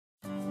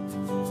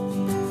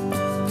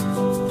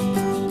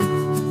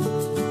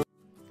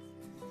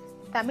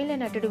తమిళ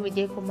నటుడు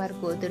విజయ్ కుమార్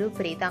కూతురు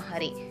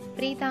ప్రీతాహరి.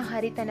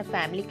 ప్రీతాహరి తన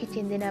ఫ్యామిలీకి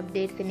చెందిన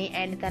అప్డేట్స్ని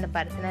అండ్ తన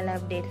పర్సనల్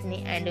అప్డేట్స్ని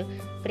అండ్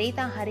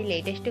ప్రీతాహరి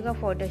లేటెస్ట్గా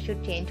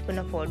ఫోటోషూట్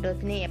చేయించుకున్న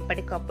ఫొటోస్ని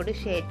ఎప్పటికప్పుడు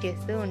షేర్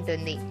చేస్తూ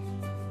ఉంటుంది.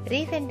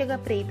 రీసెంట్గా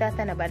ప్రీత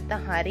తన భర్త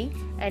Hari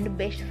and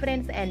best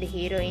friends and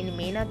heroine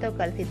మీనాతో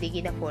కలిసి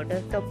దిగిన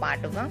ఫొటోస్తో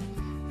పాటుగా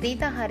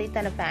ప్రీతాహరి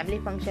తన ఫ్యామిలీ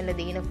ఫంక్షన్లో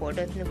దిగిన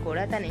ఫొటోస్ను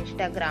కూడా తన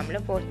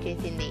ఇన్స్టాగ్రామ్లో పోస్ట్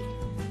చేసింది.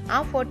 ఆ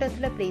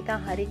ఫొటోస్లో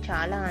ప్రీతాహరి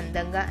చాలా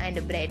అందంగా అండ్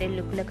బ్రైడల్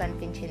లుక్లో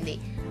కనిపించింది.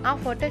 ఆ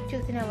ఫొటోస్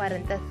చూసిన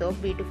వారంతా so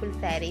beautiful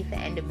saris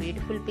and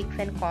beautiful pics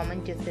అని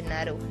కామెంట్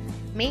చేస్తున్నారు.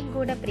 మీకు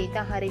కూడా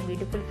ప్రీతాహరి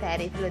బ్యూటిఫుల్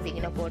శారీస్లో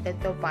దిగిన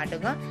ఫొటోస్తో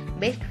పాటుగా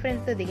బెస్ట్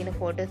ఫ్రెండ్స్తో దిగిన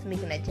ఫొటోస్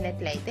మీకు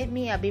నచ్చినట్లయితే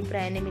మీ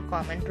అభిప్రాయాన్ని మీ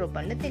కామెంట్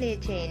రూపంలో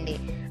తెలియచేయండి.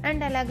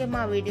 అండ్ అలాగే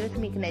మా వీడియోస్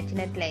మీకు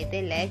నచ్చినట్లయితే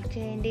లైక్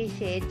చేయండి,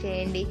 షేర్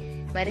చేయండి.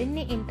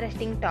 మరిన్ని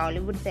interesting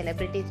Tollywood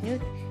celebrities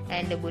news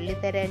and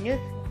బుల్లితెర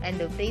news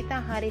and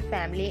Preetha Hari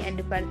family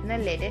and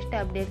personal latest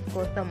updates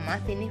కోసం మా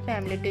సినీ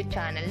ఫ్యామిలీ 2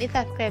 ఛానల్ని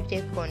సబ్స్క్రైబ్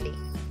చేసుకోండి.